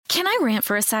Can I rant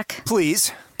for a sec?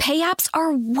 Please. Pay apps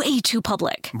are way too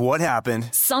public. What happened?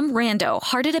 Some rando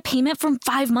hearted a payment from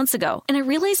 5 months ago, and I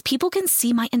realized people can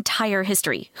see my entire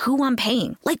history, who I'm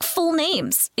paying, like full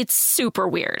names. It's super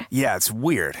weird. Yeah, it's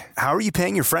weird. How are you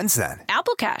paying your friends then?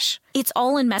 Apple Cash. It's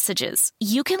all in messages.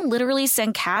 You can literally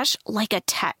send cash like a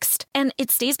text, and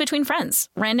it stays between friends.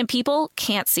 Random people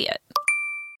can't see it.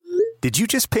 Did you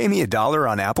just pay me $1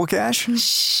 on Apple Cash?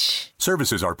 Shh.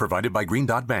 Services are provided by Green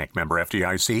Dot Bank, member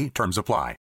FDIC. Terms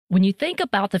apply. When you think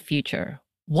about the future,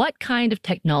 what kind of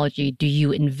technology do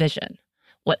you envision?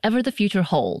 Whatever the future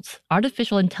holds,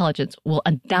 artificial intelligence will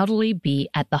undoubtedly be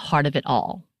at the heart of it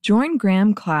all. Join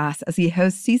Graham Class as he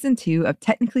hosts Season 2 of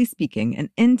Technically Speaking,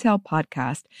 an Intel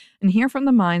podcast, and hear from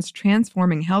the minds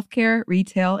transforming healthcare,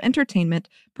 retail, entertainment,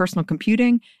 personal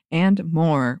computing, and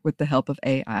more with the help of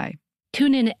AI.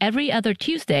 Tune in every other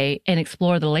Tuesday and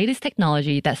explore the latest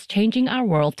technology that's changing our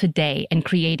world today and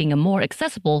creating a more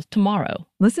accessible tomorrow.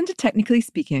 Listen to Technically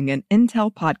Speaking, an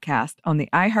Intel podcast on the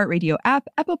iHeartRadio app,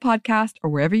 Apple Podcast, or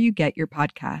wherever you get your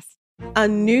podcasts. A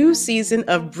new season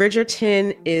of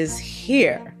Bridgerton is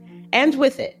here. And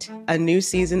with it, a new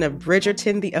season of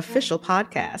Bridgerton, the official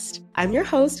podcast. I'm your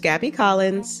host, Gabby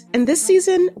Collins, and this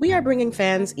season, we are bringing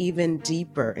fans even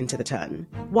deeper into the ton.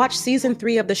 Watch season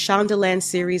 3 of the Shondaland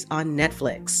series on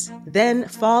Netflix. Then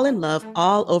fall in love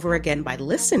all over again by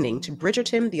listening to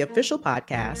Bridgerton, the official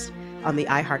podcast, on the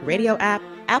iHeartRadio app,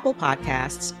 Apple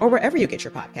Podcasts, or wherever you get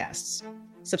your podcasts.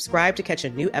 Subscribe to catch a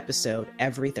new episode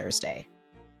every Thursday.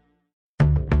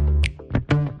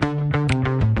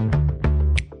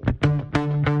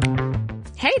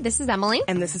 Hey, this is Emily.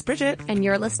 And this is Bridget. And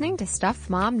you're listening to Stuff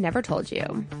Mom Never Told You.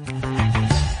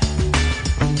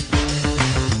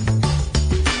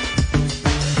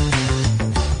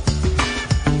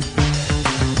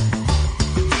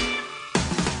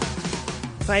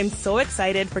 So I'm so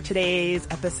excited for today's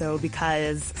episode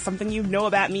because something you know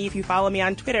about me if you follow me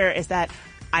on Twitter is that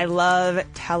I love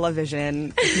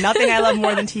television. There's nothing I love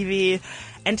more than TV.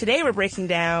 And today we're breaking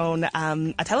down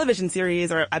a television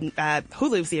series, or a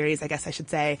Hulu series, I guess I should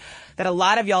say, that a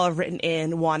lot of y'all have written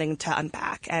in wanting to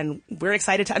unpack. And we're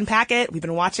excited to unpack it. We've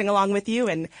been watching along with you,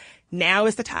 and now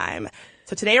is the time.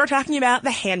 So today we're talking about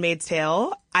The Handmaid's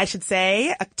Tale. I should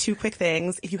say 2 quick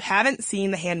things. If you haven't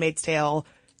seen The Handmaid's Tale,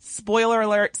 spoiler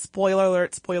alert, spoiler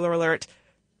alert, spoiler alert.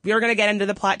 We are going to get into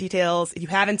the plot details. If you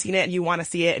haven't seen it and you want to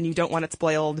see it and you don't want it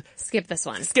spoiled, skip this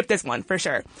one. Skip this one, for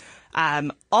sure.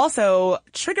 Also,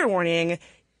 trigger warning,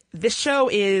 this show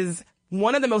is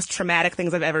one of the most traumatic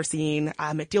things I've ever seen.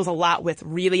 It deals a lot with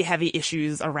really heavy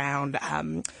issues around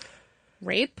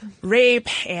rape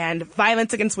and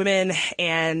violence against women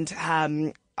and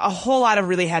a whole lot of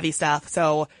really heavy stuff.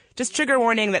 So just trigger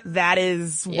warning that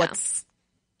is what's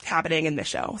happening in this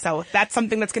show. So that's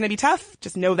something that's going to be tough.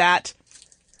 Just know that.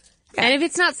 Yeah. And if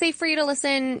it's not safe for you to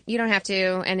listen, you don't have to.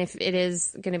 And if it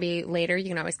is going to be later, you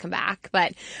can always come back.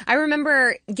 But I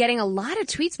remember getting a lot of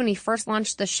tweets when we first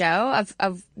launched the show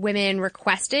of women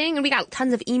requesting, and we got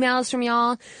tons of emails from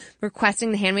y'all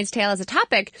requesting The Handmaid's Tale as a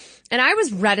topic. And I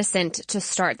was reticent to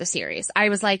start the series. I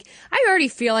was like, I already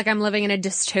feel like I'm living in a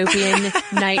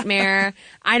dystopian nightmare.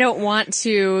 I don't want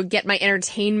to get my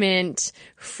entertainment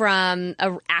from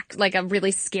a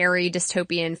really scary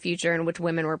dystopian future in which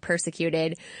women were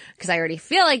persecuted, because I already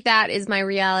feel like that is my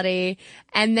reality.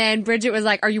 And then Bridget was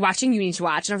like, are you watching? You need to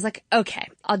watch. And I was like, okay,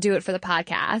 I'll do it for the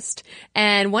podcast.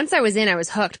 And once I was in, I was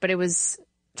hooked, but it was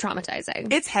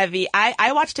traumatizing. It's heavy.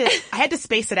 I watched it. I had to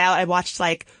space it out. I watched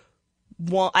like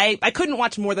one. I couldn't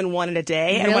watch more than one in a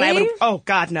day. Really? And when I would, oh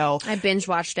God, no. I binge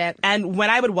watched it. And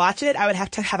when I would watch it, I would have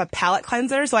to have a palate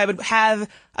cleanser. So I would have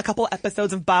a couple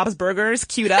episodes of Bob's Burgers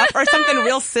queued up or something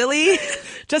real silly,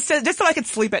 just so I could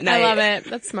sleep at night. I love it.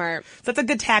 That's smart. So that's a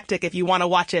good tactic if you want to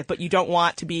watch it, but you don't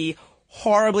want to be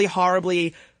horribly,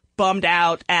 horribly bummed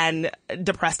out and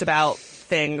depressed about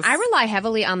things. I rely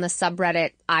heavily on the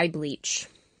subreddit iBleach.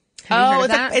 Have you heard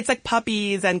of that? It's like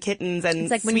puppies and kittens and it's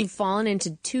like when you've fallen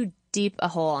into too deep a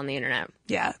hole on the internet.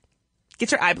 Yeah.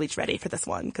 Get your iBleach ready for this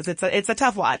one because it's a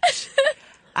tough watch.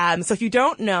 So if you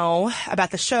don't know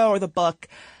about the show or the book,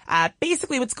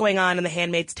 basically what's going on in The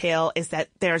Handmaid's Tale is that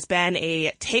there's been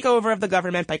a takeover of the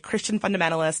government by Christian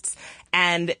fundamentalists,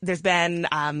 and there's been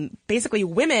basically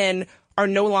women are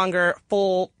no longer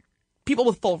people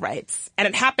with full rights. And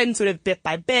it happened sort of bit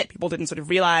by bit. People didn't sort of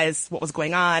realize what was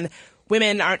going on.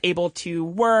 Women aren't able to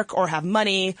work or have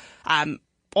money.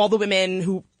 All the women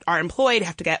who are employed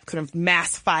have to get kind of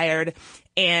mass fired,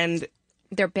 and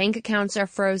their bank accounts are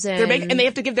frozen. And they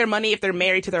have to give their money if they're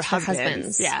married to their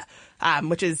husbands. Yeah.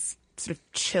 Which is sort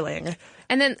of chilling.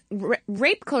 And then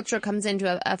rape culture comes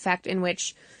into effect, in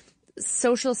which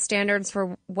social standards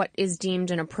for what is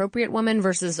deemed an appropriate woman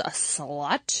versus a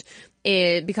slut,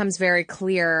 it becomes very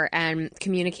clear and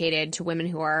communicated to women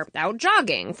who are out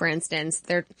jogging, for instance.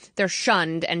 They're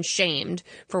shunned and shamed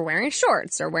for wearing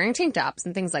shorts or wearing tank tops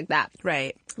and things like that.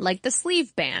 Right. Like the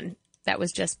sleeve ban that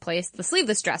was just placed, the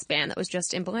sleeveless dress ban that was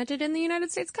just implemented in the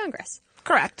United States Congress.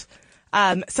 Correct.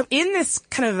 So in this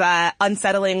kind of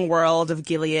unsettling world of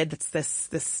Gilead, that's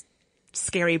this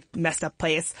scary, messed up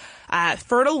place,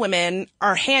 fertile women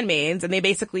are handmaids, and they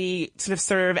basically sort of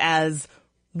serve as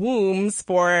wombs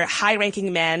for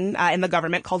high-ranking men in the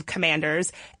government called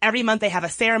commanders. Every month they have a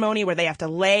ceremony where they have to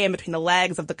lay in between the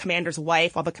legs of the commander's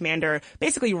wife while the commander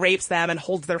basically rapes them and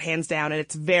holds their hands down, and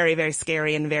it's very, very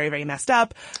scary and very, very messed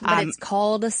up. But it's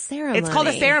called a ceremony. It's called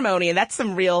a ceremony, and that's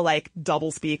some real, like,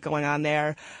 doublespeak going on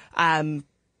there.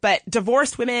 But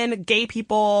divorced women, gay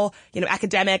people,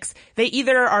 academics, they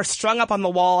either are strung up on the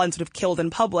wall and sort of killed in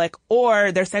public,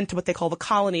 or they're sent to what they call the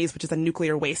colonies, which is a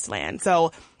nuclear wasteland.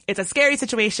 So it's a scary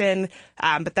situation,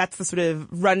 but that's the sort of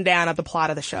rundown of the plot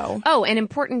of the show. Oh, and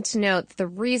important to note, the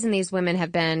reason these women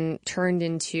have been turned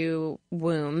into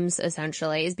wombs,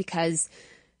 essentially, is because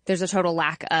there's a total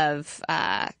lack of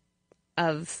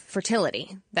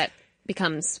fertility that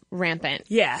becomes rampant.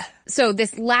 Yeah. So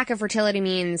this lack of fertility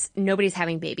means nobody's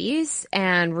having babies,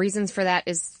 and reasons for that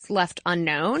is left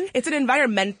unknown. It's an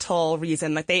environmental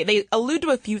reason. Like they allude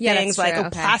to a few things, like okay.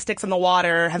 plastics in the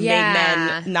water have made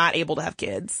men not able to have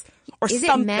kids, or is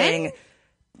something. It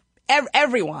men?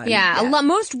 Everyone. Yeah.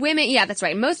 Most women. Yeah, that's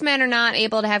right. Most men are not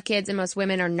able to have kids, and most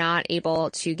women are not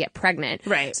able to get pregnant.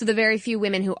 Right. So the very few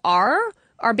women who are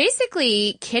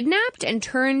basically kidnapped and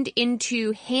turned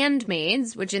into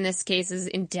handmaids, which in this case is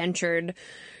indentured,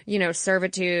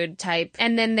 servitude type.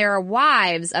 And then there are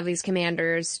wives of these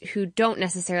commanders who don't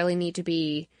necessarily need to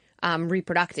be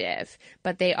reproductive,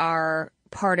 but they are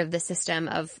part of the system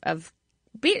of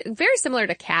very similar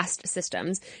to caste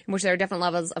systems, in which there are different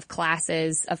levels of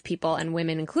classes of people, and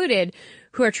women included,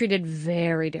 who are treated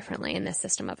very differently in this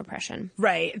system of oppression.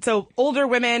 Right. So older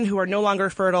women who are no longer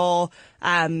fertile,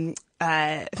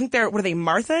 I think were they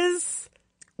Marthas?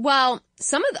 Well,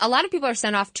 a lot of people are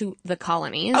sent off to the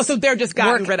colonies. Oh, so they're just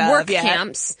gotten rid of. Work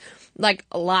camps, like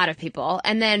a lot of people.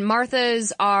 And then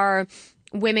Marthas are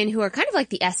women who are kind of like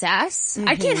the SS.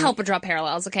 I can't help but draw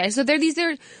parallels, okay? So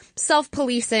they're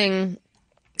self-policing,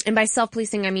 and by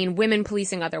self-policing, I mean women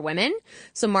policing other women.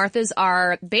 So Marthas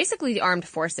are basically the armed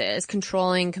forces,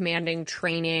 controlling, commanding,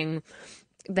 training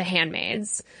the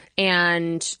handmaids.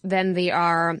 And then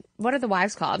what are the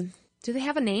wives called? Do they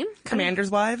have a name? Commanders'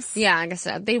 wives? Yeah, I guess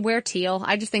so. They wear teal.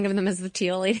 I just think of them as the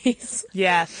teal ladies.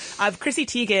 Yeah. Chrissy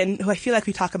Teigen, who I feel like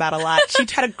we talk about a lot, she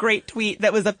had a great tweet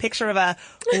that was a picture of a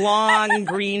long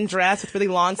green dress with really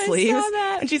long sleeves. I saw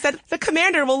that. And she said, the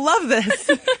commander will love this.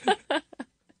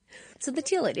 So the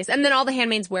teal ladies. And then all the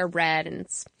handmaids wear red, and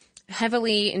it's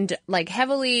heavily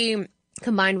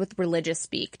combined with religious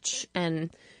speech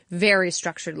and very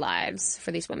structured lives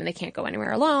for these women. They can't go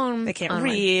anywhere alone. They can't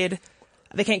read.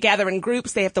 They can't gather in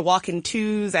groups. They have to walk in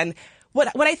twos. And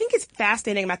what I think is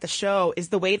fascinating about the show is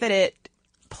the way that it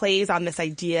plays on this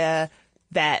idea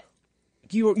that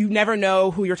you never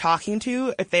know who you're talking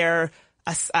to, if they're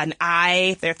an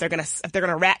eye, if they're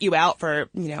gonna rat you out for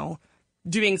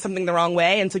doing something the wrong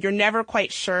way, and so you're never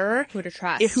quite sure who to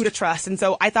trust. And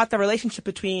so I thought the relationship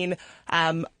between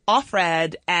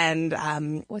Offred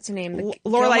and what's her name,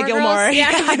 Lorelai Gilmore. Yeah,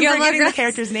 I'm forgetting the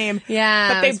character's name.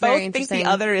 Yeah, but they both think the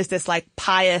other is this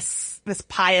pious,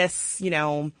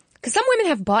 because some women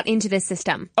have bought into this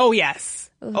system. Oh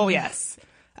yes, oh yes.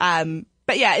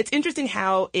 But yeah, it's interesting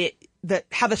how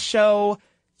the show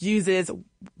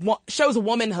shows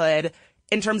womanhood.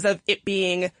 In terms of it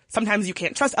being, sometimes you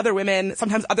can't trust other women,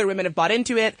 sometimes other women have bought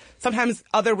into it, sometimes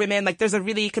other women, like there's a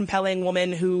really compelling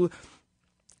woman who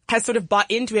has sort of bought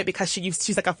into it because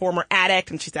she's like a former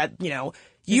addict, and she said,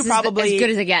 you probably as good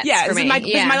as it gets. Yeah, for me. My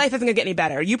life isn't gonna get any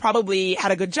better. You probably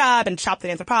had a good job and chopped in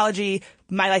anthropology.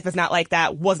 My life is not like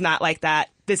that. Was not like that.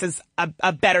 This is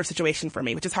a better situation for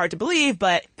me, which is hard to believe,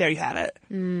 but there you have it.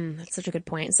 That's such a good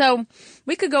point. So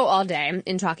we could go all day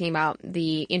in talking about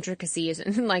the intricacies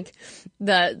and like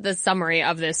the summary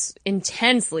of this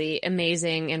intensely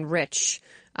amazing and rich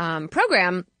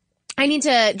program. I need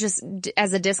to just,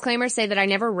 as a disclaimer, say that I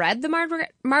never read the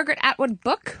Margaret Atwood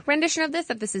book rendition of this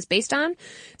that this is based on.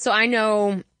 So I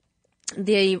know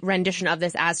the rendition of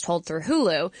this as told through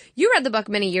Hulu. You read the book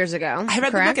many years ago. I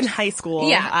read correct? the book in high school.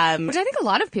 Yeah. Which I think a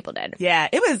lot of people did. Yeah.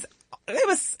 It was,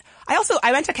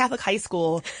 I went to Catholic high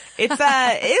school. It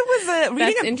was reading.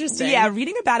 That's interesting. Yeah.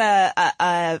 Reading about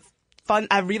a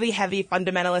a really heavy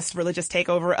fundamentalist religious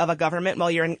takeover of a government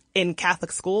while you're in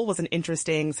Catholic school was an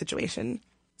interesting situation.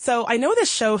 So I know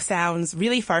this show sounds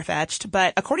really far-fetched,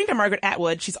 but according to Margaret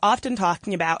Atwood, she's often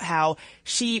talking about how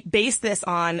she based this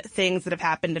on things that have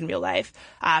happened in real life.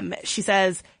 She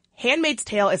says, Handmaid's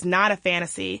Tale is not a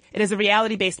fantasy. It is a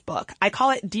reality-based book. I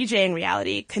call it DJing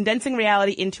reality, condensing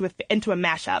reality into a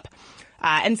mashup.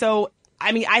 And so,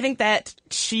 I mean, I think that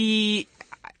this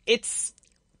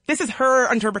is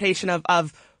her interpretation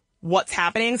of what's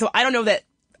happening. So I don't know that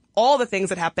all the things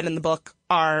that happen in the book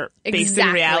are based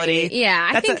in reality.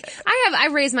 Yeah, I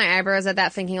raised my eyebrows at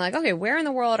that, thinking like, okay, where in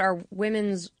the world are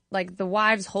the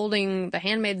wives holding the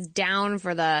handmaids down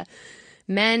for the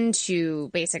men to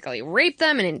basically rape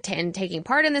them and taking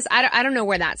part in this? I don't know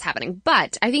where that's happening.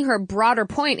 But I think her broader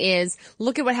point is,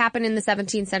 look at what happened in the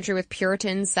 17th century with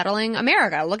Puritans settling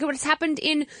America. Look at what's happened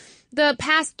in the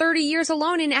past 30 years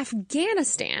alone in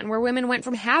Afghanistan, where women went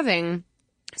from having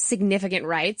significant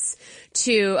rights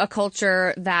to a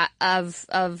culture that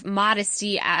of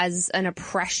modesty as an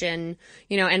oppression,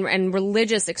 and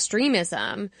religious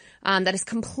extremism, that has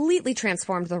completely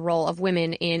transformed the role of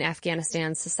women in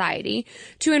Afghanistan society,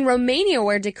 to in Romania,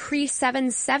 where Decree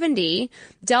 770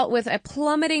 dealt with a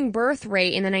plummeting birth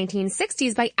rate in the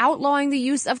 1960s by outlawing the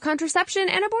use of contraception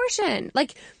and abortion.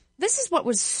 Like, this is what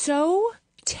was so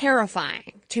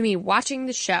terrifying to me watching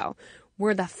the show,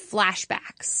 were the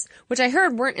flashbacks, which I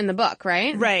heard weren't in the book,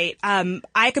 right? Right.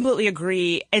 I completely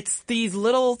agree. It's these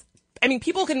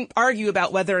people can argue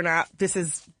about whether or not this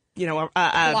is, a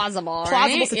plausible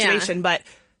situation, yeah. But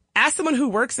as someone who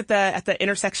works at the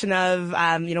intersection of,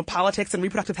 politics and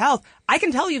reproductive health, I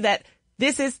can tell you that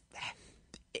this is,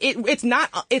 it's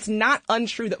not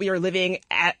untrue that we are living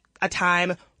at a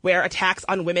time where attacks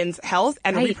on women's health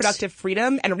and reproductive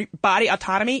freedom and body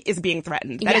autonomy is being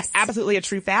threatened. That is absolutely a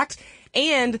true fact.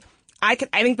 And I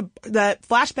think the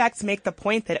flashbacks make the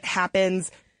point that it happens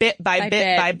bit by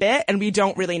bit, and we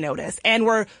don't really notice. And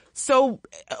we're so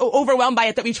overwhelmed by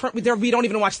it that we don't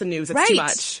even watch the news. It's too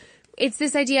much. It's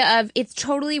this idea of, it's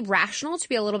totally rational to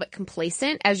be a little bit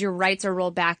complacent as your rights are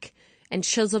rolled back and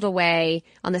chiseled away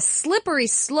on the slippery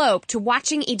slope to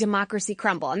watching a democracy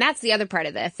crumble. And that's the other part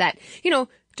of this, that,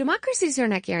 democracies are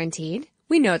not guaranteed.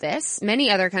 We know this.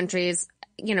 Many other countries,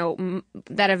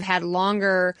 that have had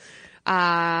longer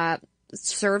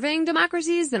serving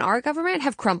democracies than our government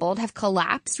have crumbled, have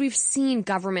collapsed. We've seen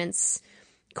governments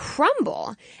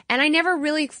crumble. And I never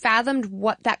really fathomed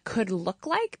what that could look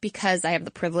like, because I have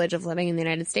the privilege of living in the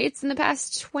United States in the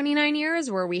past 29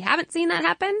 years where we haven't seen that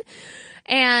happen.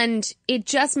 And it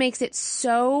just makes it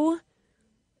so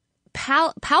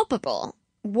palpable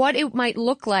what it might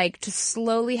look like to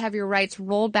slowly have your rights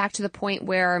rolled back to the point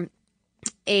where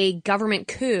a government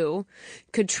coup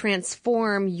could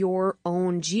transform your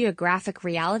own geographic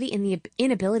reality and the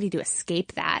inability to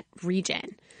escape that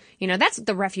region. That's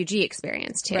the refugee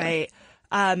experience too. Right.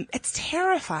 It's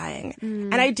terrifying.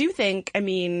 And I do think,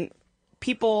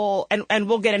 people, and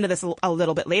we'll get into this a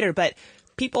little bit later, but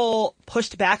people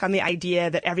pushed back on the idea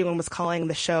that everyone was calling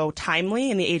the show timely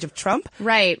in the age of Trump.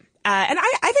 Right. And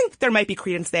I think there might be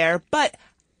credence there, but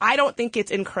I don't think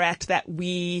it's incorrect that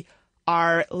we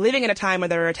are living in a time where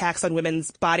there are attacks on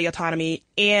women's body autonomy,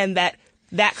 and that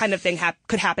kind of thing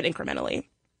could happen incrementally.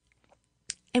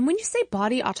 And when you say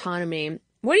body autonomy,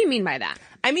 what do you mean by that?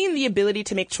 I mean the ability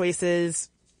to make choices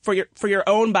for your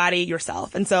own body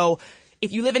yourself. And so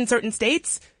if you live in certain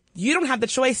states, you don't have the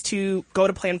choice to go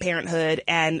to Planned Parenthood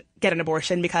and get an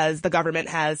abortion because the government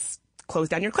has close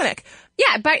down your clinic.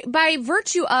 Yeah, by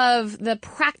virtue of the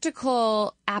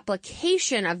practical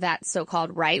application of that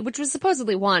so-called right, which was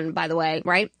supposedly won, by the way,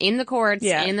 right, in the courts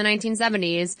in the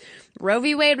 1970s. Roe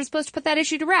v. Wade was supposed to put that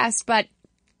issue to rest, but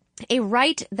a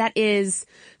right that is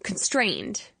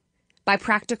constrained by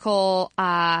practical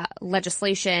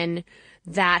legislation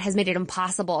that has made it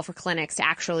impossible for clinics to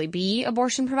actually be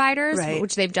abortion providers,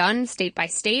 which they've done state by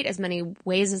state as many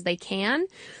ways as they can,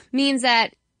 means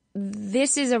that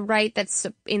this is a right that's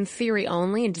in theory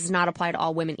only and does not apply to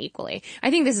all women equally. I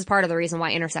think this is part of the reason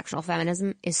why intersectional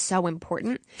feminism is so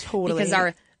important. Totally. Because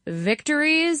our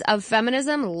victories of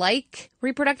feminism, like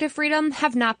reproductive freedom,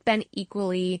 have not been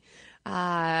equally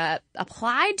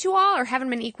applied to all, or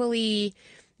haven't been equally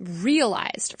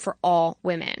realized for all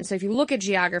women. So if you look at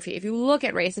geography, if you look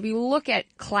at race, if you look at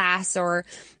class or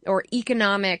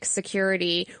economic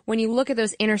security, when you look at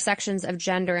those intersections of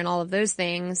gender and all of those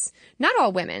things, not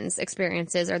all women's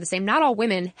experiences are the same. Not all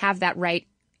women have that right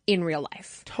in real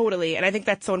life. Totally. And I think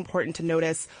that's so important to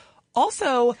notice.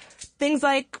 Also, things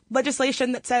like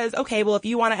legislation that says, okay, well, if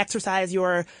you want to exercise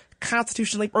your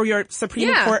constitutionally or your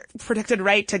Supreme Court protected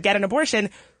right to get an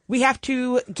abortion, we have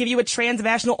to give you a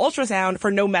transvaginal ultrasound for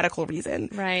no medical reason.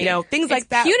 Right. You know, things like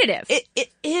that. Punitive. It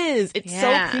is. It's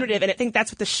so punitive. And I think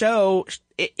that's what the show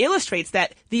it illustrates,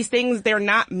 that these things, they're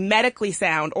not medically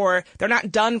sound, or they're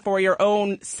not done for your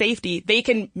own safety. They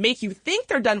can make you think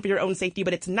they're done for your own safety,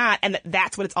 but it's not. And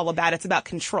that's what it's all about. It's about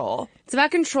control. It's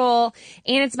about control,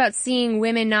 and it's about seeing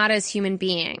women not as human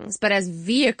beings, but as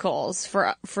vehicles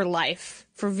for life,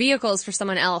 for vehicles for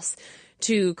someone else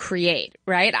to create,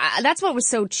 right? That's what was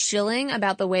so chilling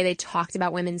about the way they talked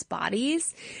about women's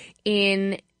bodies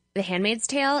in The Handmaid's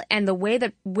Tale, and the way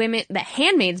that the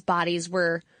handmaids' bodies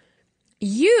were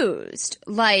used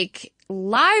like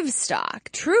livestock,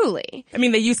 truly. I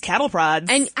mean, they use cattle prods.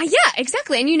 And yeah,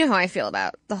 exactly. And you know how I feel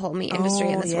about the whole meat industry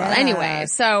in this world anyway.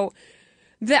 So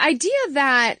the idea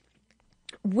that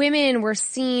women were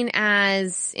seen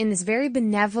as, in this very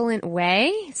benevolent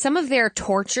way, some of their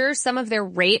torture, some of their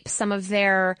rape, some of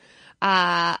their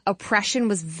oppression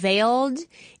was veiled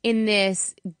in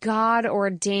this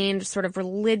God-ordained sort of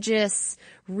religious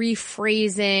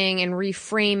rephrasing and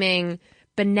reframing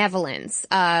benevolence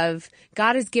of,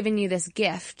 God has given you this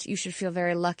gift. You should feel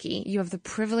very lucky. You have the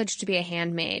privilege to be a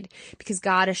handmaid because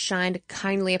God has shined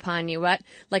kindly upon you. What?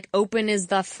 Like, open is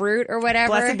the fruit or whatever?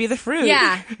 Blessed be the fruit.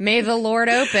 Yeah. May the Lord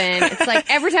open. It's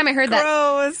like every time I heard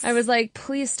Gross. that, I was like,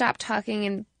 please stop talking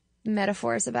in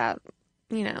metaphors about,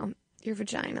 you know, your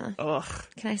vagina. Ugh.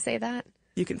 Can I say that?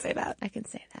 You can say that. I can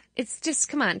say that. It's just,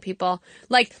 come on, people.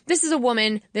 Like, this is a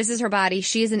woman. This is her body.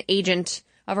 She is an agent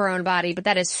of her own body, but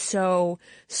that is so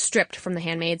stripped from the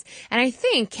handmaids. And I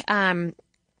think,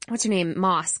 what's her name?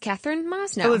 Moss. Catherine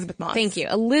Moss? No. Elizabeth Moss. Thank you.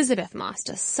 Elizabeth Moss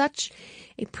does such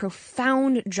a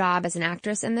profound job as an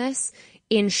actress in this,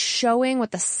 in showing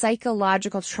what the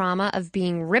psychological trauma of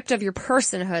being ripped of your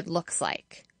personhood looks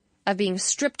like, of being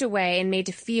stripped away and made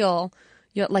to feel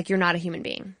like you're not a human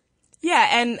being. Yeah,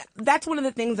 and that's one of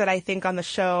the things that I think on the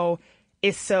show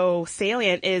is so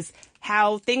salient, is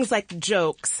how things like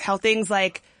jokes, how things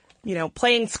like, you know,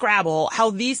 playing Scrabble,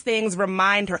 how these things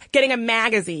remind her, getting a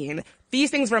magazine, these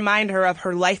things remind her of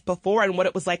her life before and what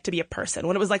it was like to be a person,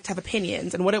 what it was like to have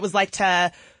opinions, and what it was like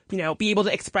to, you know, be able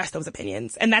to express those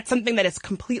opinions. And that's something that is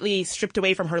completely stripped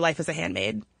away from her life as a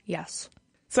handmaid. Yes.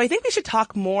 So I think we should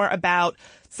talk more about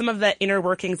some of the inner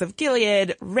workings of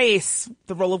Gilead, race,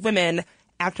 the role of women,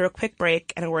 after a quick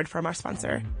break and a word from our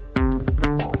sponsor.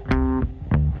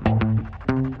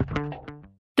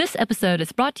 This episode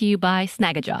is brought to you by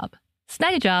Snagajob.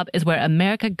 Snagajob is where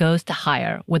America goes to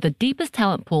hire, with the deepest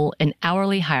talent pool in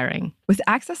hourly hiring. With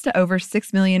access to over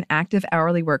 6 million active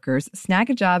hourly workers,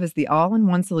 Snagajob is the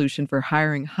all-in-one solution for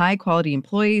hiring high-quality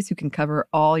employees who can cover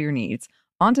all your needs.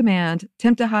 On demand,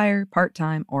 temp to hire,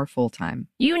 part-time, or full-time.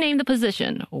 You name the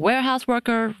position: warehouse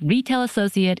worker, retail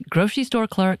associate, grocery store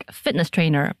clerk, fitness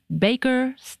trainer,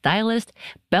 baker, stylist,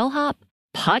 bellhop,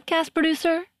 podcast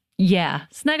producer. Yeah,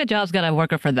 Snagajob's got a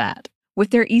worker for that. With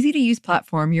their easy-to-use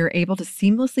platform, you're able to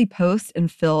seamlessly post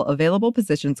and fill available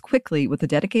positions quickly with a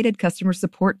dedicated customer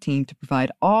support team to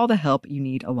provide all the help you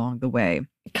need along the way.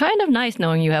 Kind of nice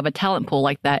knowing you have a talent pool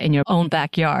like that in your own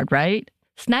backyard, right?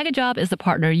 Snagajob is the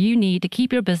partner you need to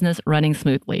keep your business running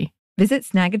smoothly. Visit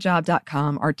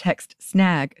snagajob.com or text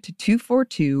SNAG to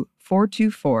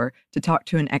 242-424 to talk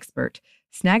to an expert.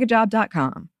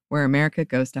 Snagajob.com, where America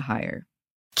goes to hire.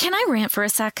 Can I rant for a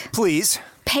sec? Please.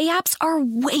 Pay apps are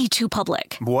way too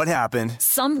public. What happened?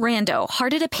 Some rando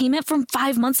hearted a payment from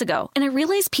 5 months ago, and I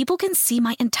realized people can see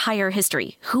my entire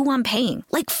history, who I'm paying,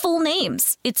 like full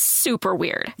names. It's super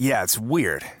weird. Yeah, it's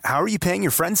weird. How are you paying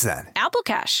your friends then? Apple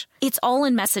Cash. It's all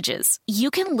in messages. You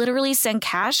can literally send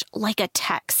cash like a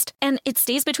text, and it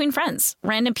stays between friends.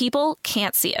 Random people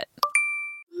can't see it.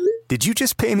 Did you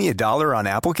just pay me $1 on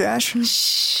Apple Cash?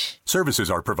 Shh. Services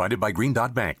are provided by Green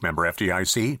Dot Bank, member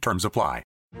FDIC. Terms apply.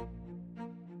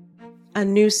 A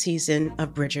new season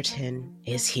of Bridgerton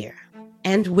is here.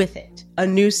 And with it, a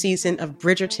new season of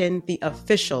Bridgerton, the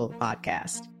official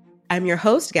podcast. I'm your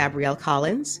host, Gabrielle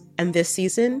Collins, and this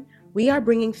season, we are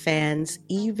bringing fans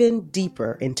even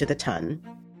deeper into the ton.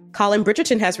 Colin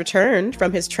Bridgerton has returned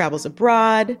from his travels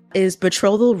abroad. Is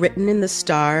betrothal written in the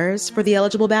stars for the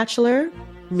eligible bachelor?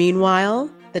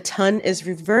 Meanwhile, the ton is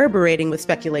reverberating with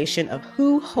speculation of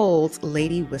who holds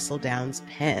Lady Whistledown's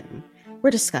pen. We're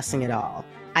discussing it all.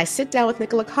 I sit down with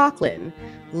Nicola Coughlan,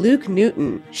 Luke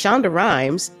Newton, Shonda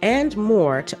Rhimes, and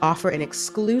more to offer an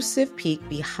exclusive peek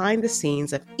behind the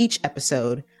scenes of each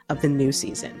episode of the new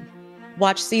season.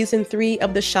 Watch season 3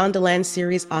 of the Shondaland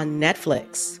series on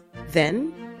Netflix.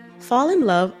 Then, fall in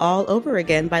love all over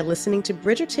again by listening to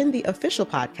Bridgerton, the official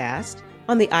podcast,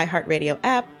 on the iHeartRadio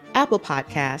app, Apple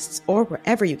Podcasts, or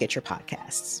wherever you get your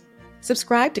podcasts.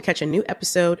 Subscribe to catch a new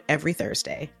episode every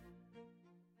Thursday.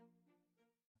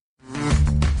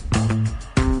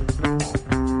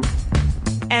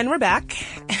 we're back,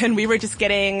 and we were just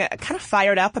getting kind of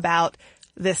fired up about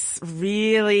this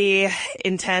really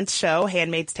intense show,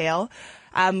 Handmaid's Tale.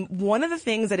 One of the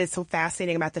things that is so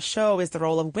fascinating about the show is the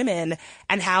role of women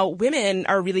and how women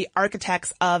are really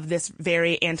architects of this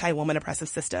very anti-woman oppressive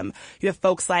system. You have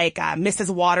folks like Mrs.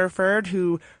 Waterford,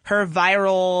 who her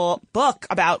viral book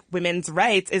about women's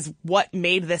rights is what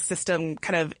made this system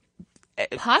kind of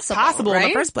possible right? in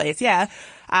the first place. Yeah.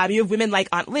 You have women like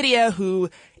Aunt Lydia, who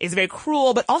is very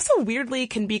cruel, but also weirdly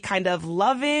can be kind of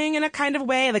loving in a kind of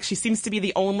way. Like she seems to be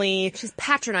the only... She's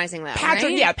patronizing though,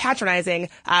 right? Yeah, patronizing.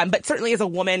 But certainly is a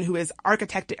woman who is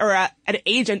architected or an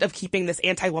agent of keeping this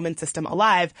anti-woman system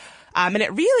alive. And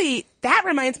it really, that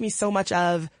reminds me so much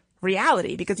of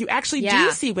reality, because you actually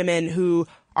do see women who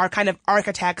are kind of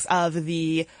architects of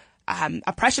the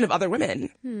oppression of other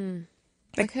women.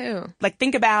 Like who? Like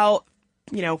think about,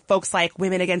 you know, folks like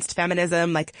Women Against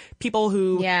Feminism, like people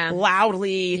who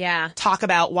loudly talk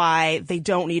about why they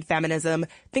don't need feminism.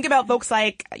 Think about folks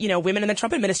like, you know, women in the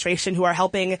Trump administration who are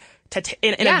helping to,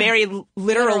 in a very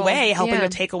literal way, helping to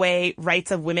take away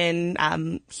rights of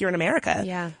women here in America.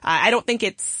 Yeah. I think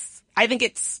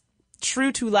it's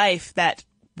true to life that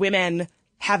women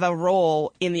have a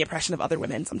role in the oppression of other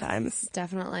women sometimes.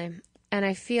 Definitely. And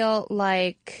I feel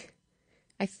like...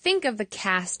 I think of the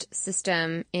caste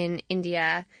system in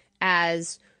India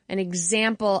as an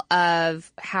example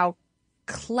of how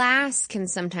class can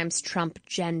sometimes trump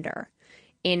gender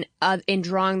in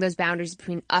drawing those boundaries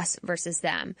between us versus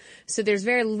them. So there's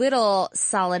very little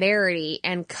solidarity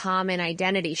and common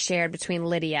identity shared between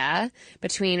Lydia,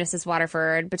 between Mrs.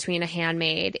 Waterford, between a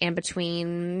handmaid, and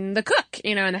between the cook,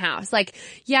 you know, in the house. Like,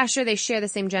 yeah, sure, they share the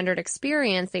same gendered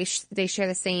experience. They share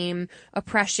the same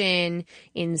oppression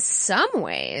in some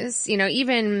ways. You know,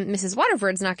 even Mrs.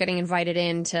 Waterford's not getting invited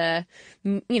into,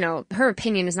 you know, her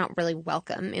opinion is not really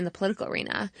welcome in the political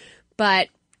arena. But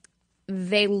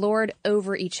they lord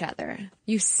over each other.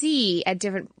 You see at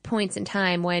different points in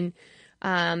time when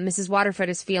Mrs. Waterford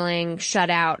is feeling shut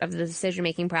out of the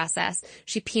decision-making process,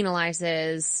 she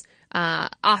penalizes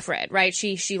Offred, right?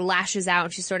 She lashes out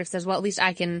and she sort of says, well, at least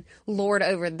I can lord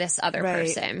over this other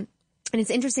person. And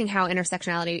it's interesting how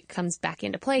intersectionality comes back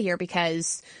into play here,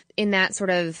 because in that sort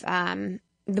of the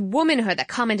womanhood, that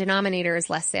common denominator is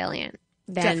less salient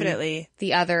than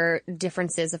the other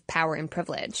differences of power and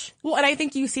privilege. Well, and I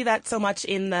think you see that so much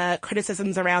in the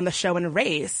criticisms around the show and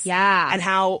race. Yeah. And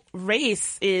how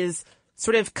race is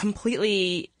sort of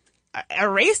completely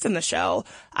erased in the show.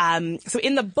 So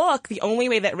in the book, the only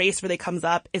way that race really comes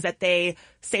up is that they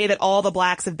say that all the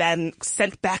blacks have been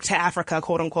sent back to Africa,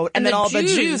 quote unquote, and then all the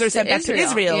Jews are sent back to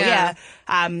Israel. Yeah.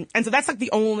 And so that's like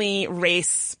the only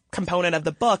race component of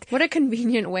the book. What a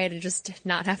convenient way to just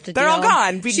not have to They're all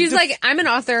gone. She's like, I'm an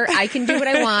author. I can do what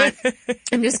I want.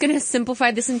 I'm just going to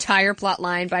simplify this entire plot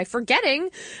line by forgetting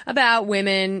about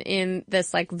women in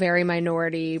this like very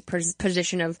minority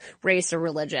position of race or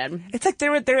religion. It's like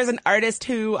there is an artist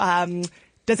who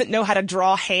doesn't know how to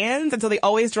draw hands, and so they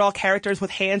always draw characters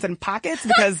with hands and pockets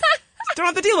because don't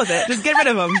have to deal with it. Just get rid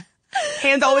of them.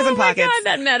 Hands always in pockets. Oh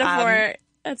my God, that metaphor.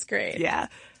 That's great. Yeah.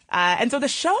 And so the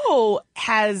show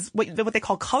has what they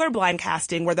call colorblind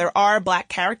casting, where there are black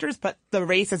characters, but the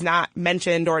race is not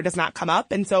mentioned or it does not come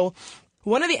up. And so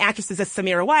one of the actresses is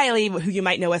Samira Wiley, who you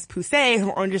might know as Poussey from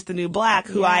Orange is the New Black,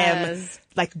 who I am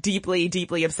like deeply,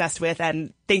 deeply obsessed with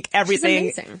and think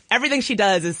everything she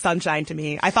does is sunshine to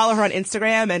me. I follow her on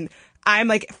Instagram and I'm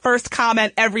like first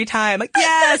comment every time, like,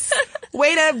 yes,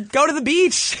 way to go to the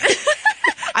beach.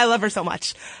 I love her so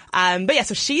much. But yeah,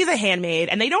 so she's a handmaid,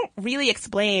 and they don't really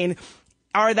explain,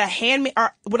 would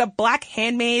a black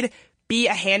handmaid be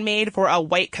a handmaid for a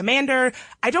white commander?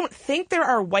 I don't think there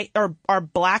are white or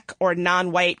black or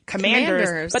non-white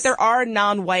commanders, but there are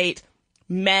non-white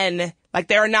men, like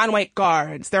there are non-white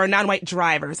guards, there are non-white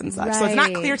drivers and such. Right. So it's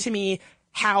not clear to me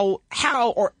how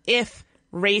or if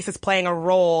race is playing a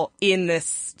role in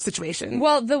this situation.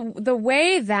 Well, the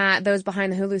way that those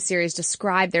behind the Hulu series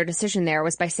described their decision there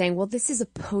was by saying, well, this is a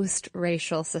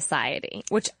post-racial society,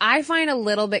 which I find a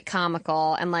little bit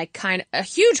comical and like kind of a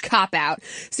huge cop-out.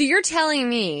 So you're telling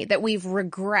me that we've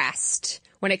regressed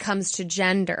when it comes to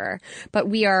gender, but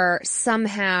we are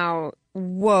somehow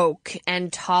woke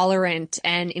and tolerant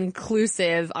and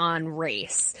inclusive on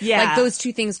race. Yeah. Like those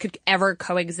two things could ever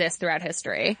coexist throughout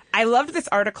history. I loved this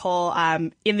article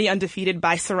in The Undefeated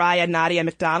by Soraya Nadia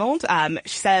McDonald.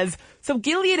 She says, so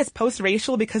Gilead is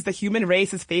post-racial because the human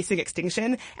race is facing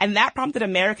extinction, and that prompted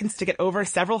Americans to get over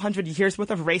several hundred years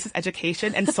worth of racist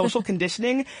education and social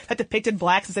conditioning that depicted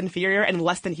blacks as inferior and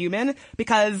less than human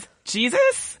because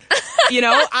Jesus? You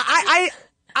know,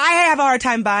 I have a hard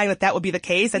time buying that would be the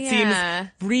case. It Yeah.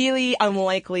 seems really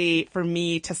unlikely for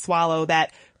me to swallow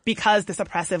that because this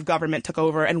oppressive government took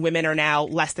over and women are now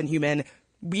less than human.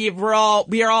 We're all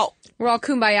kumbaya. We're all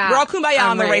kumbaya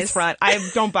on the race front. I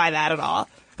don't buy that at all.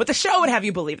 But the show would have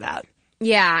you believe that.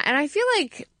 Yeah, and I feel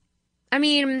like, I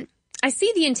mean, I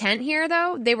see the intent here,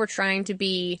 though. They were trying to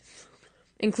be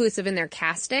inclusive in their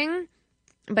casting,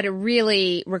 but it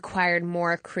really required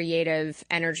more creative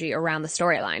energy around the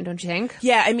storyline, don't you think?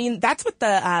 Yeah, I mean, that's what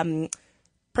the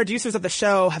producers of the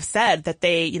show have said, that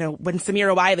they, you know, when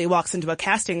Samira Wiley walks into a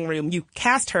casting room, you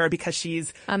cast her because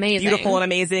she's amazing, beautiful and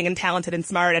amazing and talented and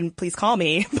smart, and please call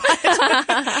me. But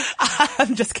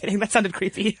I'm just kidding. That sounded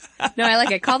creepy. No, I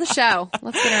like it. Call the show.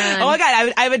 Let's get her on. Oh my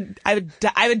God,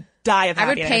 I would die of happiness. I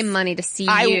would pay money to see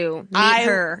you meet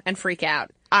her and freak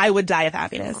out. I would die of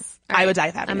happiness. Right. I would die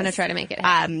of happiness. I'm going to try to make it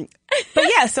happen. But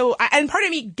yeah, so, and part of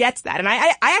me gets that. And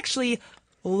I actually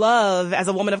love, as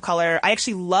a woman of color, I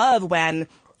actually love when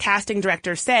casting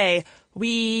directors say,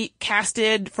 we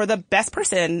casted for the best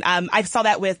person. I saw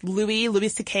that with Louis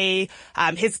C.K.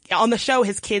 On the show,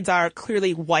 his kids are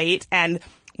clearly white, and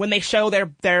when they show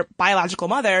their biological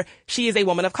mother, she is a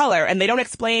woman of color, and they don't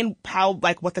explain how,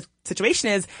 like, what the situation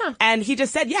is. And he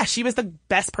just said, yeah, she was the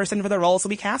best person for the role, so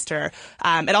we cast her.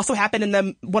 It also happened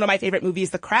in one of my favorite movies,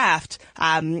 The Craft.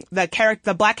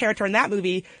 The black character in that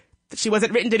movie, she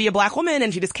wasn't written to be a black woman,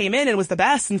 and she just came in and was the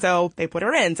best, and so they put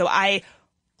her in. So I,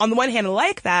 on the one hand,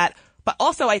 like that, but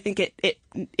also I think it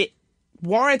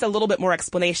warrants a little bit more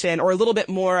explanation or a little bit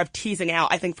more of teasing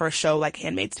out, I think, for a show like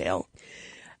Handmaid's Tale.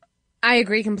 I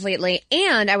agree completely.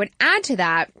 And I would add to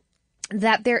that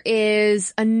there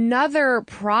is another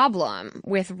problem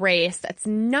with race that's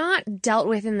not dealt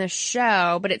with in the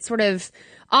show, but it's sort of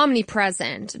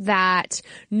omnipresent, that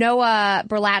Noah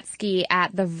Berlatsky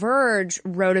at The Verge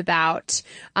wrote about,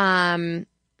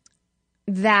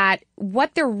 that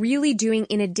what they're really doing,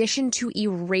 in addition to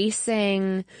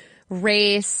erasing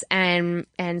race and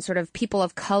sort of people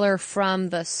of color from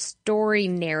the story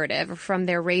narrative, from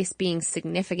their race being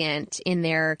significant in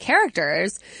their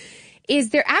characters, is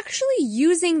they're actually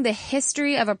using the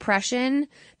history of oppression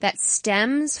that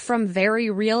stems from very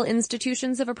real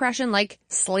institutions of oppression, like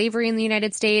slavery in the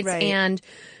United States, right, and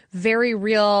very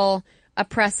real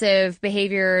oppressive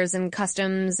behaviors and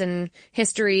customs and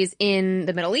histories in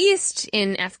the Middle East,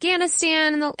 in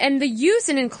Afghanistan, and the use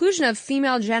and inclusion of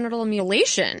female genital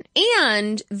mutilation,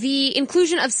 and the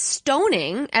inclusion of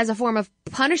stoning as a form of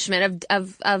punishment,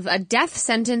 of a death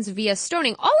sentence via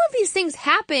stoning. All of these things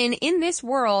happen in this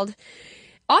world,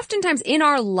 oftentimes in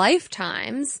our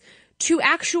lifetimes, to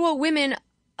actual women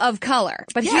of color.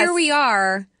 But yes, here we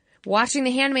are, watching The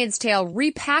Handmaid's Tale,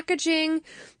 repackaging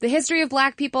the history of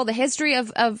black people, the history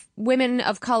of women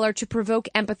of color, to provoke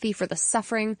empathy for the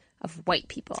suffering of white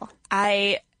people.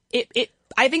 I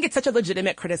think it's such a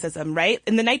legitimate criticism, right?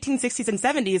 In the 1960s and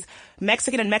 70s,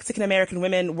 Mexican and Mexican-American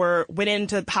women went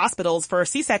into hospitals for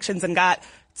C-sections and got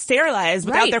sterilized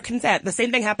without their consent. The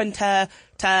same thing happened to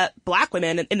black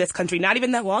women in this country not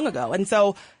even that long ago. And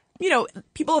so, you know,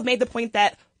 people have made the point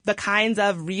that the kinds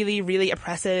of really, really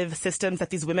oppressive systems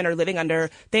that these women are living under,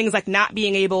 things like not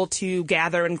being able to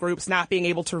gather in groups, not being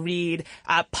able to read,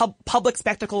 public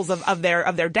spectacles of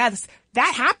their deaths,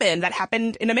 that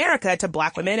happened in America to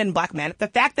black women and black men. The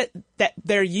fact that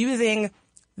they're using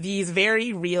these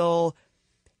very real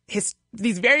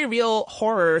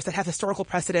horrors that have historical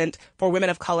precedent for women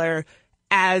of color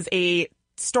as a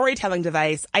storytelling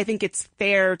device, I think it's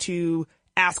fair to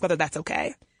ask whether that's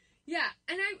okay. Yeah,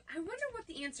 and I wonder what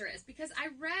the answer is, because I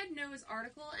read Noah's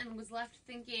article and was left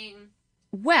thinking,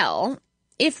 well,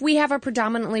 if we have a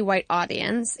predominantly white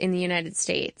audience in the United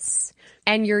States,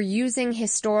 and you're using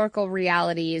historical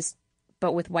realities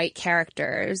but with white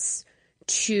characters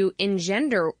to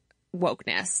engender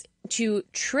wokeness, to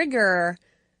trigger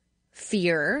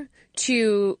fear,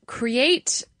 to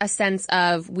create a sense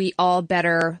of we all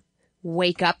better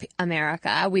wake up,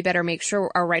 America, we better make sure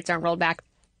our rights aren't rolled back,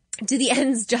 do the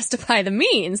ends justify the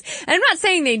means? And I'm not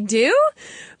saying they do,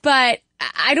 but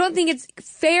I don't think it's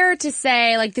fair to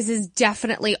say, like, this is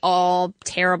definitely all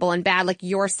terrible and bad, like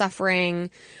you're suffering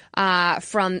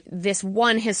from this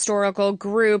one historical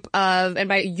group of, and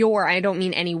by your, I don't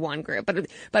mean any one group,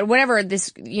 but whatever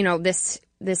this, you know, this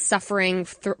suffering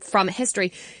from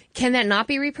history. Can that not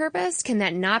be repurposed? Can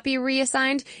that not be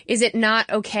reassigned? Is it not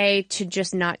okay to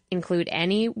just not include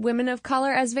any women of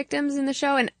color as victims in the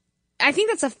show? And I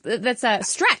think that's a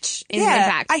stretch. In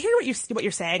fact, I hear what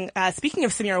you're saying. Speaking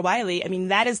of Samira Wiley, I mean,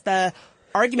 that is the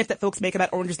argument that folks make about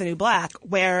Orange is the New Black,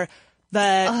 where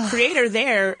The creator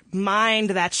there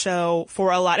mined that show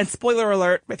for a lot, and spoiler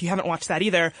alert if you haven't watched that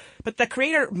either, but the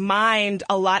creator mined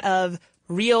a lot of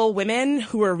real women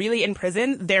who were really in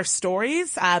prison, their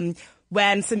stories.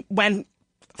 When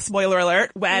spoiler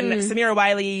alert, when Samira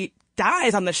Wiley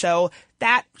dies on the show,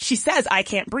 that she says, "I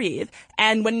can't breathe."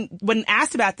 And when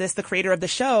asked about this, the creator of the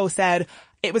show said,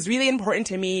 "It was really important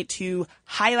to me to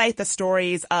highlight the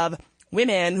stories of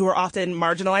women who are often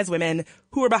marginalized women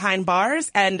who are behind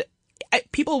bars, and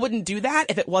people wouldn't do that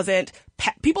if it wasn't,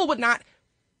 people would not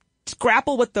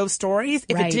grapple with those stories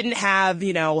if it didn't have,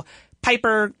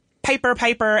 Piper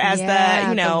as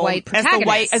the white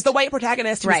protagonist. As the white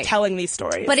protagonist who's telling these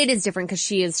stories." But it is different because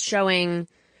she is showing,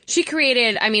 she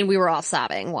created, we were all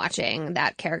sobbing watching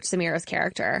that character, Samira's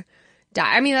character,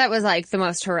 die. That was like the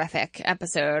most horrific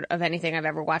episode of anything I've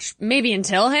ever watched, maybe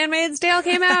until Handmaid's Tale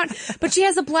came out. But she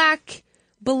has a black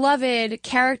beloved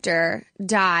character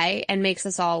die and makes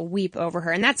us all weep over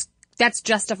her. And that's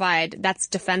justified. That's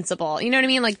defensible. You know what I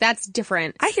mean? Like, that's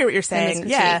different. I hear what you're saying.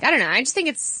 Yeah. I don't know. I just think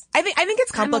it's, I think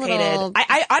it's complicated.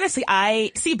 I honestly,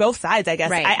 I see both sides, I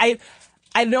guess. Right.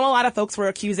 I know a lot of folks were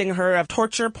accusing her of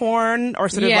torture porn or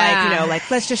sort of like,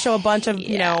 let's just show a bunch of,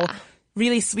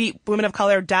 really sweet women of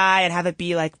color die and have it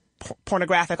be like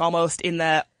pornographic almost in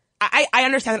the, I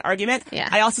understand an argument. Yeah.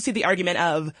 I also see the argument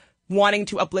of wanting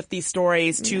to uplift these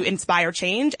stories to inspire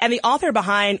change. And the author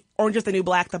behind Orange is the New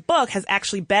Black, the book, has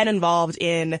actually been involved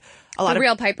in a lot of... The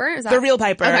Real Piper? Is that... The Real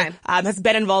Piper. Okay. Has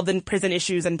been involved in prison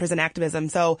issues and prison activism.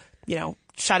 So,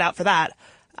 shout out for that.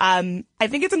 I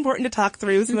think it's important to talk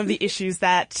through some of the issues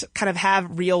that kind of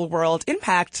have real world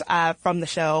impact from the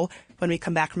show when we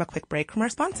come back from a quick break from our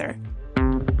sponsor.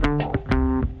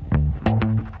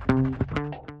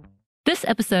 This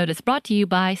episode is brought to you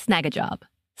by Snagajob.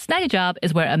 Snagajob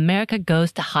is where America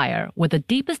goes to hire, with the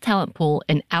deepest talent pool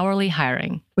in hourly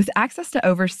hiring. With access to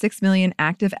over 6 million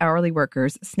active hourly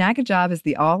workers, Snagajob is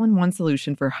the all-in-one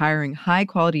solution for hiring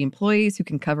high-quality employees who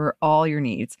can cover all your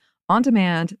needs. On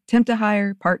demand, temp to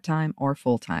hire, part-time, or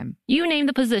full-time. You name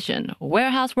the position: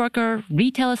 warehouse worker,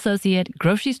 retail associate,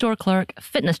 grocery store clerk,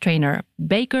 fitness trainer,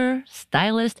 baker,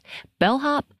 stylist,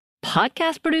 bellhop,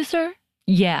 podcast producer.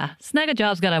 Yeah,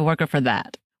 Snagajob's got a worker for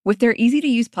that. With their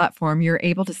easy-to-use platform, you're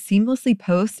able to seamlessly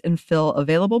post and fill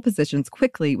available positions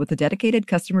quickly with a dedicated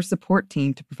customer support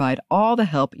team to provide all the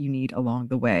help you need along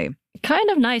the way. Kind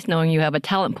of nice knowing you have a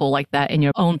talent pool like that in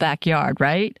your own backyard,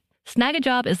 right?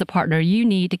 Snagajob is the partner you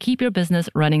need to keep your business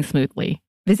running smoothly.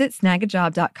 Visit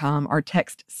snagajob.com or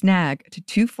text SNAG to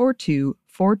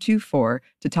 242-424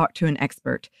 to talk to an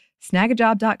expert.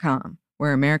 Snagajob.com,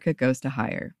 where America goes to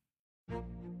hire.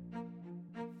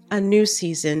 A new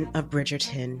season of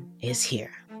Bridgerton is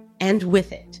here. And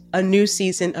with it, a new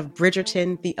season of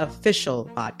Bridgerton, the official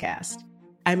podcast.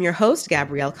 I'm your host,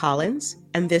 Gabrielle Collins,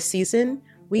 and this season,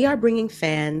 we are bringing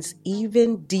fans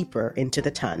even deeper into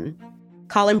the ton.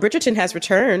 Colin Bridgerton has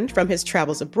returned from his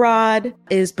travels abroad.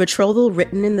 Is betrothal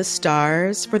written in the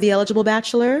stars for the eligible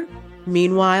bachelor?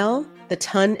 Meanwhile, the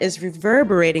ton is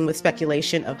reverberating with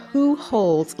speculation of who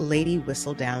holds Lady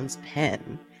Whistledown's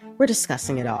pen. We're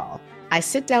discussing it all. I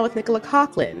sit down with Nicola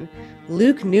Coughlan,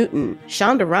 Luke Newton,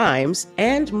 Shonda Rhimes,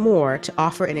 and more to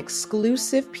offer an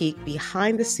exclusive peek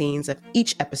behind the scenes of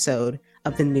each episode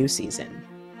of the new season.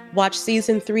 Watch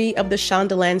season 3 of the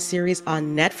Shondaland series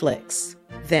on Netflix.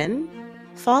 Then,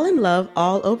 fall in love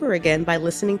all over again by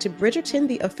listening to Bridgerton,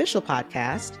 the official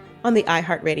podcast, on the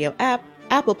iHeartRadio app,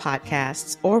 Apple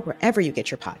Podcasts, or wherever you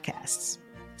get your podcasts.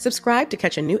 Subscribe to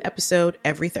catch a new episode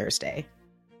every Thursday.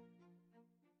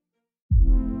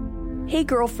 Hey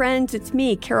girlfriends, it's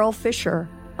me, Carol Fisher.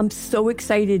 I'm so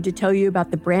excited to tell you about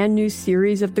the brand new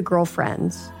series of The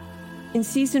Girlfriends. In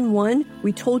season 1,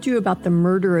 we told you about the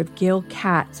murder of Gail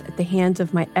Katz at the hands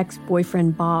of my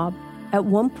ex-boyfriend Bob. At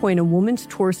one point, a woman's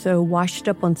torso washed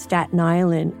up on Staten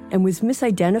Island and was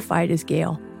misidentified as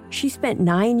Gail. She spent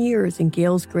 9 years in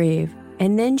Gail's grave,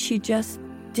 and then she just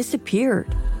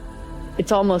disappeared.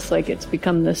 It's almost like it's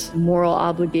become this moral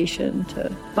obligation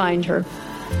to find her.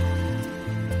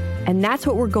 And that's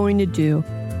what we're going to do.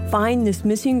 Find this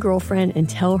missing girlfriend and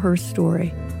tell her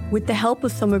story. With the help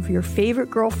of some of your favorite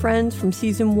girlfriends from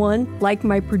season 1, like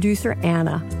my producer,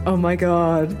 Anna. Oh my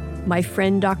God. My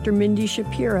friend, Dr. Mindy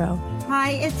Shapiro.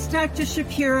 Hi, it's Dr.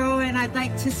 Shapiro, and I'd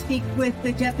like to speak with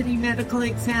the deputy medical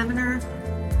examiner.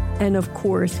 And of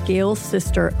course, Gail's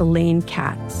sister, Elaine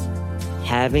Katz.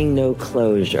 Having no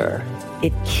closure,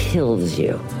 it kills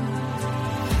you.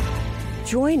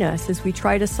 Join us as we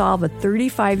try to solve a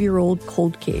 35-year-old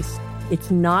cold case.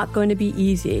 It's not going to be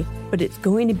easy, but it's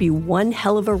going to be one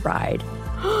hell of a ride.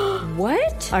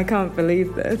 What? I can't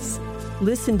believe this.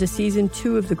 Listen to Season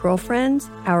 2 of The Girlfriends,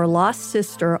 Our Lost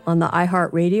Sister on the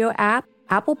iHeartRadio app,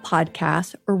 Apple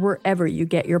Podcasts, or wherever you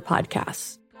get your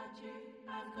podcasts.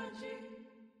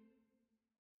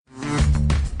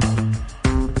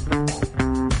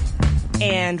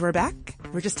 And we're back.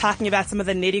 We're just talking about some of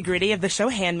the nitty-gritty of the show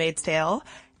Handmaid's Tale.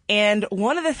 And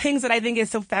one of the things that I think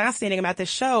is so fascinating about this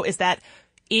show is that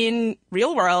in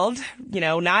real world,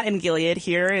 not in Gilead,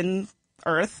 here in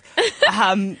Earth.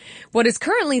 What is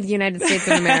currently the United States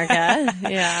of America.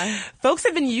 Yeah. Folks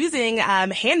have been using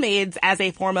handmaids as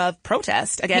a form of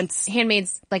protest against...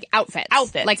 Handmaids, like outfits.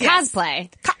 Like yes.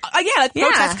 cosplay.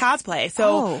 Protest cosplay.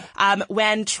 So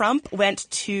when Trump went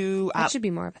to... that should be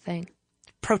more of a thing.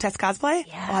 Protest cosplay?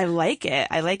 Yeah. Oh, I like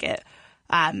it.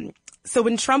 So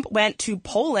when Trump went to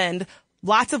Poland,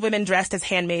 lots of women dressed as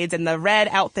handmaids in the red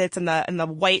outfits and the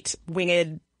white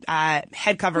winged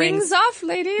head coverings. Wings off,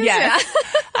 ladies. Yes.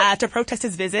 To protest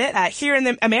his visit. Here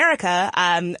in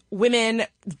America, women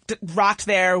rocked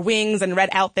their wings and red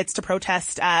outfits to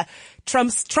protest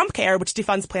Trump's Trump Care, which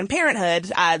defunds Planned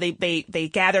Parenthood. They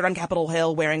gathered on Capitol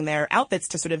Hill wearing their outfits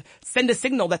to sort of send a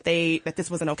signal that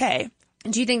this wasn't okay.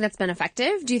 Do you think that's been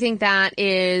effective? Do you think that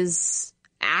is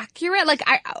accurate? Like,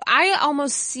 I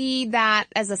almost see that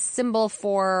as a symbol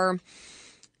for,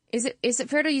 is it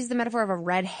fair to use the metaphor of a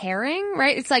red herring,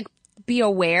 right? It's like, be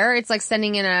aware. It's like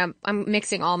sending in I'm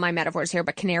mixing all my metaphors here,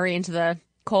 but canary into the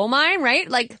coal mine, right?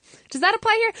 Like, does that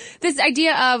apply here? This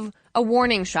idea of a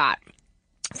warning shot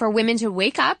for women to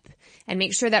wake up and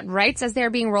make sure that rights as they're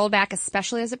being rolled back,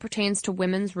 especially as it pertains to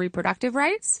women's reproductive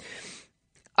rights,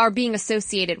 are being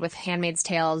associated with Handmaid's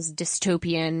Tale's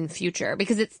dystopian future,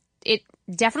 because it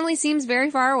definitely seems very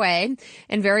far away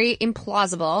and very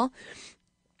implausible.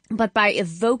 But by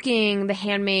evoking the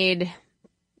handmaid,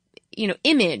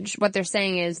 image, what they're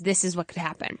saying is this is what could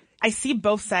happen. I see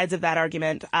both sides of that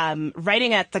argument.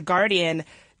 Writing at The Guardian,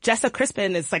 Jessa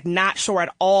Crispin is not sure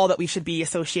at all that we should be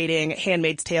associating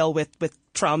Handmaid's Tale with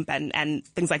Trump and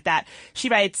things like that. She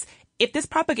writes, if this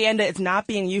propaganda is not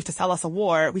being used to sell us a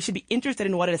war, we should be interested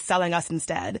in what it is selling us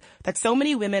instead. That so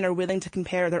many women are willing to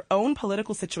compare their own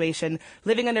political situation,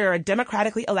 living under a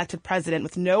democratically elected president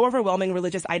with no overwhelming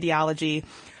religious ideology,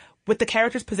 with the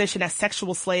character's position as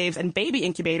sexual slaves and baby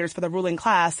incubators for the ruling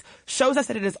class, shows us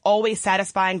that it is always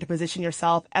satisfying to position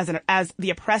yourself as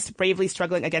the oppressed bravely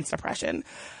struggling against oppression.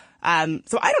 So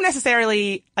I don't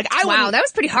necessarily, wow, that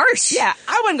was pretty harsh. Yeah,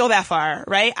 I wouldn't go that far,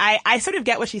 right? I sort of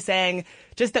get what she's saying,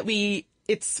 just that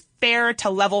it's fair to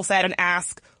level set and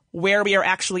ask where we are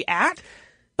actually at.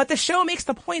 But the show makes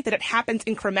the point that it happens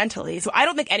incrementally. So I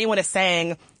don't think anyone is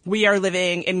saying we are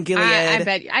living in Gilead.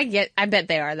 I bet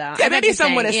they are, though. Yeah, maybe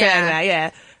someone is saying that,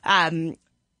 yeah.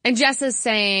 And Jess is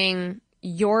saying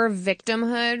your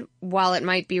victimhood, while it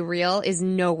might be real, is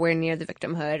nowhere near the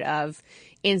victimhood of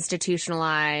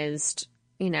institutionalized,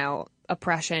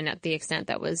 oppression at the extent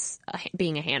that was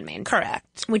being a handmaid.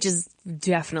 Correct. Which is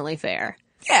definitely fair.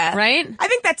 Yeah. Right? I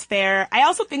think that's fair. I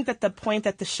also think that the point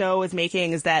that the show is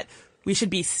making is that we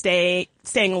should be staying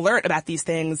alert about these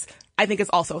things, I think is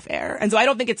also fair. And so I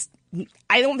don't think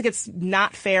it's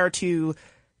not fair to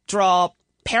draw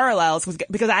parallels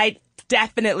because I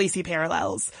definitely see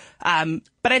parallels.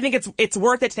 But I think it's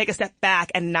worth it to take a step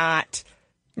back and not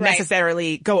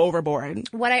necessarily go overboard.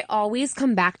 What I always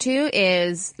come back to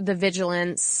is the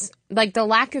vigilance, like the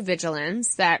lack of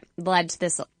vigilance that led to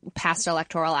this past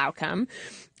electoral outcome.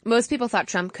 Most people thought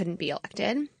Trump couldn't be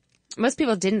elected. Most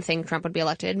people didn't think Trump would be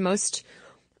elected. Most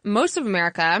of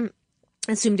America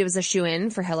assumed it was a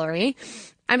shoo-in for Hillary.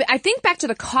 I think back to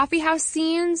the coffee house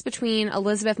scenes between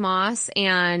Elizabeth Moss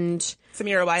and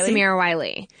Samira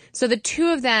Wiley. So the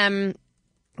two of them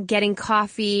getting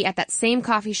coffee at that same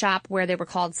coffee shop where they were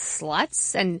called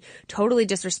sluts and totally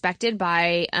disrespected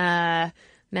by a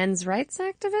men's rights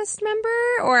activist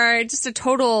member or just a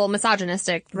total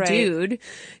misogynistic dude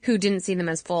who didn't see them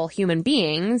as full human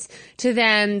beings, to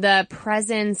then the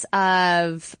presence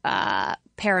of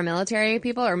paramilitary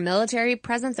people or military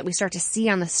presence that we start to see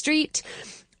on the street,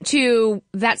 to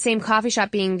that same coffee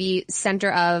shop being the center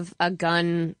of a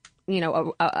gun,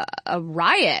 a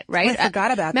riot, right? I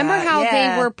forgot about Remember that. how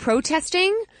they were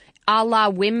protesting a la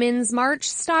Women's March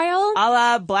style? A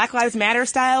la Black Lives Matter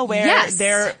style, where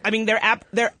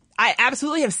I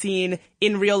absolutely have seen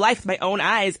in real life with my own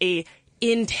eyes a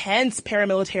intense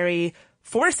paramilitary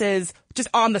forces just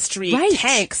on the street,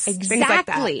 tanks, things like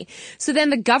that. So then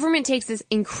the government takes this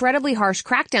incredibly harsh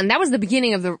crackdown. That was the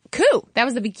beginning of the coup. That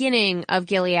was the beginning of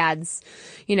Gilead's,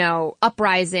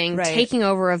 uprising, taking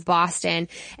over of Boston.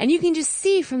 And you can just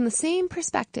see from the same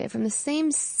perspective, from the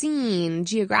same scene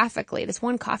geographically, this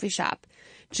one coffee shop,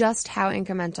 just how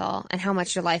incremental and how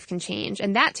much your life can change.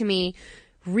 And that to me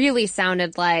really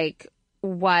sounded like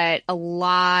what a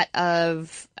lot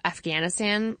of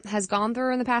Afghanistan has gone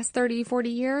through in the past 30, 40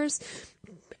 years.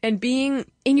 And being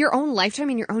in your own lifetime,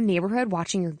 in your own neighborhood,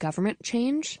 watching your government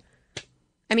change.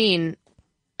 I mean,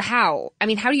 how? I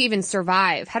mean, how do you even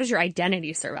survive? How does your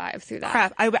identity survive through that?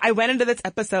 Crap. I went into this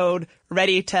episode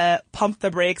ready to pump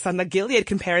the brakes on the Gilead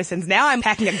comparisons. Now I'm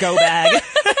packing a go bag.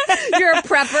 You're a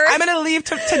prepper? I'm going to leave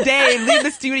today, leave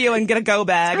the studio and get a go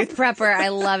bag. A prepper. I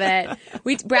love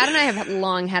it. Brad and I have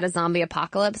long had a zombie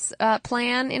apocalypse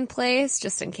plan in place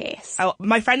just in case. Oh,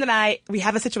 my friend and I, we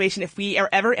have a situation. If we are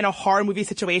ever in a horror movie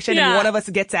situation and one of us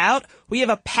gets out, we have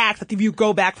a pact that you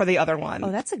go back for the other one.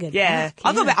 Oh, that's a good pact.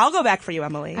 I'll go back for you,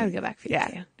 Emily. I would go back for you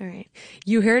too. All right.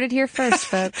 You heard it here first,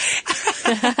 folks.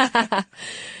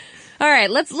 All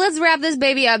right, let's wrap this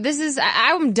baby up.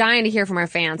 I'm dying to hear from our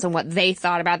fans on what they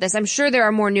thought about this. I'm sure there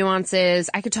are more nuances.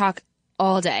 I could talk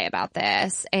all day about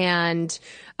this, and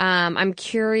I'm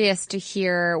curious to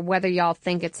hear whether y'all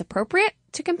think it's appropriate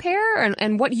to compare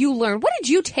and what you learned. What did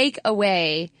you take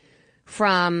away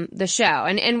from the show?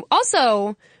 And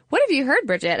also, what have you heard,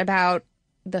 Bridget, about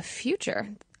the future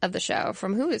of the show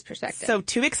from Hulu's perspective? So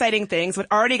 2 exciting things.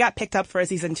 What already got picked up for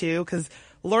season 2, because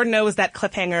Lord knows that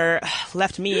cliffhanger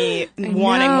left me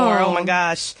wanting more. Oh my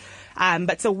gosh.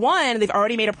 But so 1, they've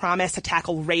already made a promise to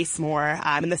tackle race more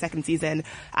in the 2nd season.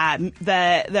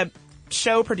 The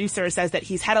show producer says that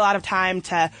he's had a lot of time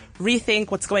to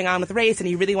rethink what's going on with race, and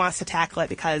he really wants to tackle it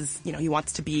because, he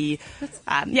wants to be,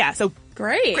 so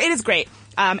great. It is great.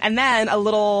 And then a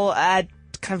little,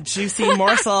 kind of juicy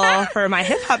morsel for my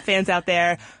hip hop fans out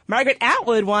there. Margaret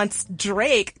Atwood wants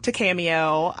Drake to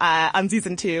cameo on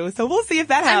season 2, so we'll see if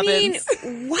that happens. I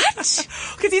mean, what?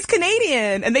 Because he's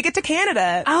Canadian, and they get to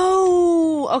Canada.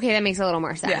 Oh, okay, that makes a little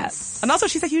more sense. Yes. And also,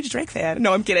 she's a huge Drake fan.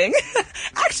 No, I'm kidding.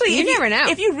 Actually, you never know.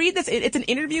 If you read this, it's an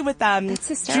interview with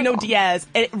Junot Diaz.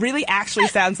 It really actually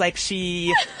sounds like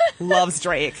she loves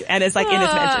Drake and is like in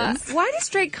his mentions. Why does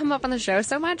Drake come up on the show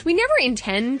so much? We never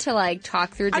intend to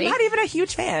talk through Drake. I'm not even a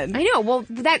huge fan. I know. Well,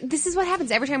 this is what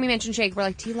happens every time we mention Drake. We're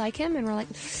like, do you like him? And we're like,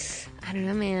 I don't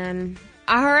know, man.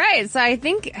 All right, so I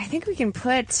think we can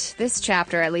put this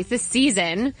chapter, at least this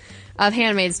season of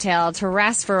Handmaid's Tale, to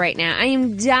rest for right now. I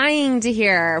am dying to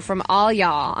hear from all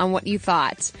y'all on what you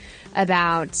thought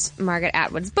about Margaret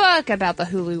Atwood's book, about the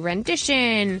Hulu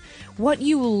rendition, what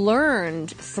you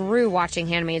learned through watching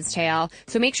Handmaid's Tale.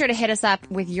 So make sure to hit us up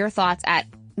with your thoughts at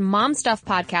Mom Stuff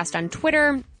Podcast on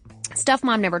Twitter, Stuff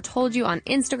Mom Never Told You on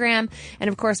Instagram. And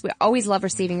of course, we always love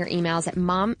receiving your emails at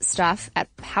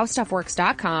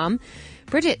momstuff@howstuffworks.com.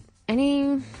 Bridget,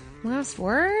 any last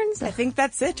words? I think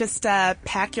that's it. Just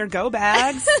pack your go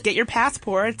bags, get your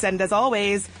passports, and as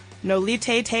always,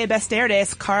 nolite te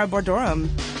besterides cara bordorum.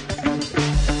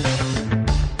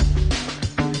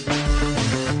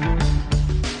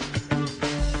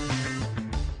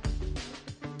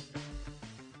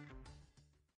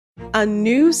 A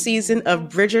new season of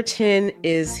Bridgerton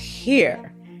is here.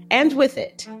 And with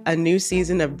it, a new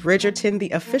season of Bridgerton,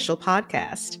 the official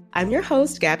podcast. I'm your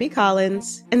host, Gabby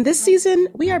Collins, and this season,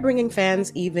 we are bringing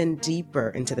fans even deeper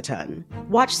into the ton.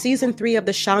 Watch season 3 of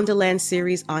the Shondaland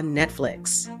series on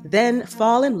Netflix. Then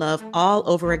fall in love all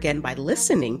over again by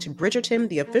listening to Bridgerton,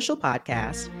 the official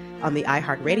podcast, on the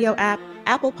iHeartRadio app,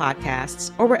 Apple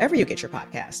Podcasts, or wherever you get your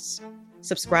podcasts.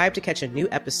 Subscribe to catch a new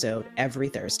episode every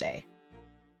Thursday.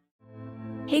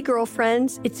 Hey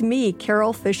girlfriends, it's me,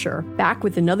 Carol Fisher, back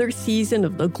with another season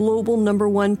of the global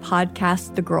 #1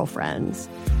 podcast, The Girlfriends.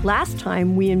 Last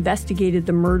time, we investigated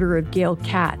the murder of Gail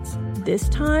Katz. This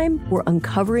time, we're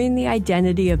uncovering the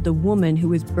identity of the woman who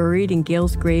was buried in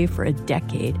Gail's grave for a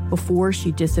decade before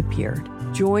she disappeared.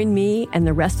 Join me and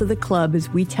the rest of the club as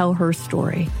we tell her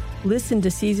story. Listen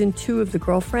to season 2 of The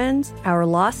Girlfriends, Our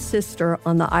Lost Sister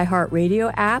on the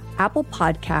iHeartRadio app, Apple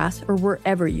Podcasts, or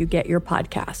wherever you get your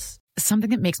podcasts. Something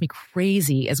that makes me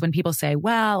crazy is when people say,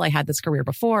 well, I had this career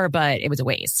before, but it was a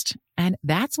waste. And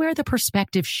that's where the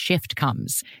perspective shift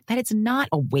comes, that it's not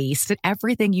a waste, that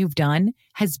everything you've done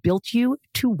has built you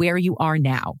to where you are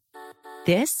now.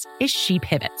 This is She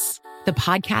Pivots, the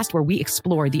podcast where we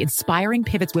explore the inspiring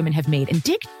pivots women have made and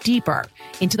dig deeper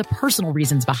into the personal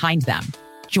reasons behind them.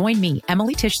 Join me,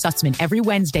 Emily Tish Sussman, every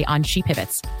Wednesday on She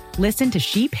Pivots. Listen to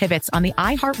She Pivots on the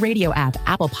iHeartRadio app,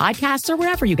 Apple Podcasts, or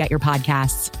wherever you get your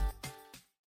podcasts.